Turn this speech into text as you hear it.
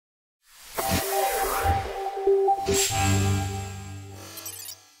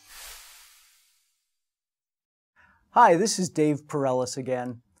Hi, this is Dave Perellis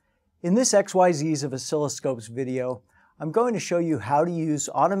again. In this XYZs of oscilloscopes video, I'm going to show you how to use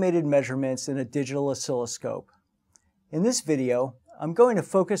automated measurements in a digital oscilloscope. In this video, I'm going to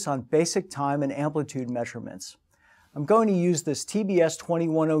focus on basic time and amplitude measurements. I'm going to use this TBS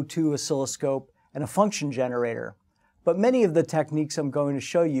 2102 oscilloscope and a function generator, but many of the techniques I'm going to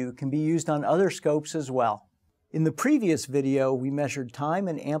show you can be used on other scopes as well. In the previous video, we measured time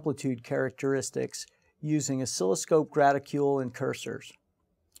and amplitude characteristics using oscilloscope graticule and cursors.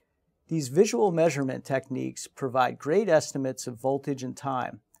 These visual measurement techniques provide great estimates of voltage and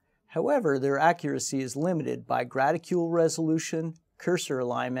time. However, their accuracy is limited by graticule resolution, cursor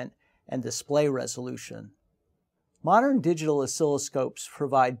alignment, and display resolution. Modern digital oscilloscopes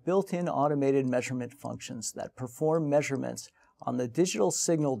provide built-in automated measurement functions that perform measurements on the digital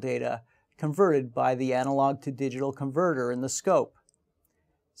signal data converted by the analog to digital converter in the scope.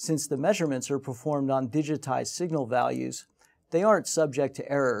 Since the measurements are performed on digitized signal values, they aren't subject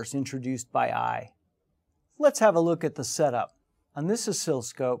to errors introduced by eye. Let's have a look at the setup. On this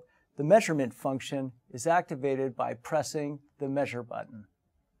oscilloscope, the measurement function is activated by pressing the Measure button.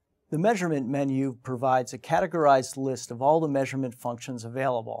 The measurement menu provides a categorized list of all the measurement functions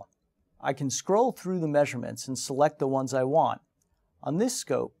available. I can scroll through the measurements and select the ones I want. On this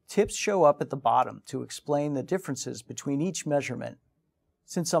scope, tips show up at the bottom to explain the differences between each measurement.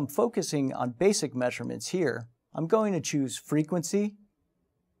 Since I'm focusing on basic measurements here, I'm going to choose frequency,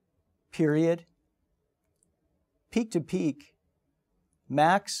 period, peak to peak,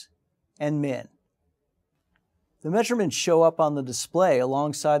 max, and min. The measurements show up on the display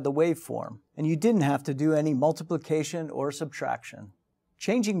alongside the waveform, and you didn't have to do any multiplication or subtraction.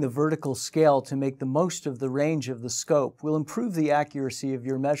 Changing the vertical scale to make the most of the range of the scope will improve the accuracy of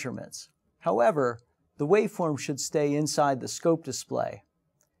your measurements. However, the waveform should stay inside the scope display.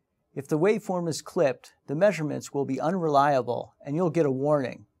 If the waveform is clipped, the measurements will be unreliable and you'll get a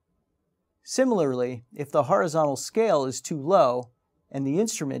warning. Similarly, if the horizontal scale is too low and the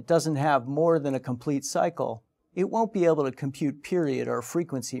instrument doesn't have more than a complete cycle, it won't be able to compute period or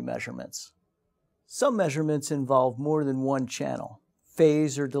frequency measurements. Some measurements involve more than one channel,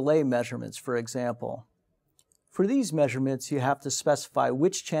 phase or delay measurements, for example. For these measurements, you have to specify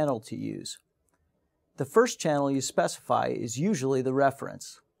which channel to use. The first channel you specify is usually the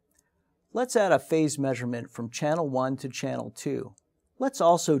reference. Let's add a phase measurement from channel 1 to channel 2. Let's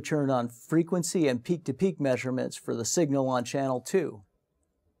also turn on frequency and peak-to-peak measurements for the signal on channel 2.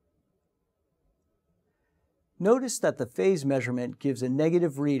 Notice that the phase measurement gives a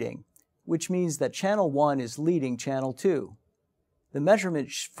negative reading, which means that channel 1 is leading channel 2. The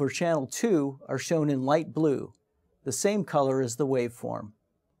measurements for channel 2 are shown in light blue, the same color as the waveform.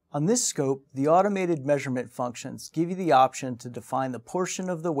 On this scope, the automated measurement functions give you the option to define the portion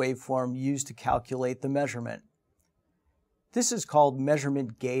of the waveform used to calculate the measurement. This is called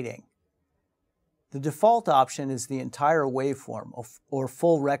measurement gating. The default option is the entire waveform, or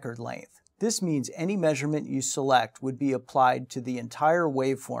full record length. This means any measurement you select would be applied to the entire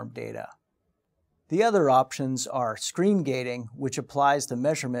waveform data. The other options are screen gating, which applies the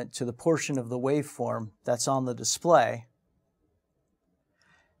measurement to the portion of the waveform that's on the display,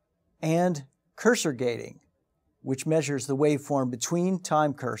 and cursor gating, which measures the waveform between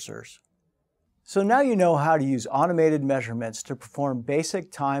time cursors. So now you know how to use automated measurements to perform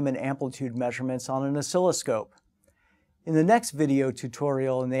basic time and amplitude measurements on an oscilloscope. In the next video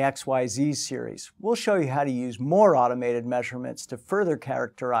tutorial in the XYZ series, we'll show you how to use more automated measurements to further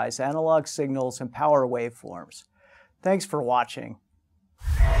characterize analog signals and power waveforms. Thanks for watching.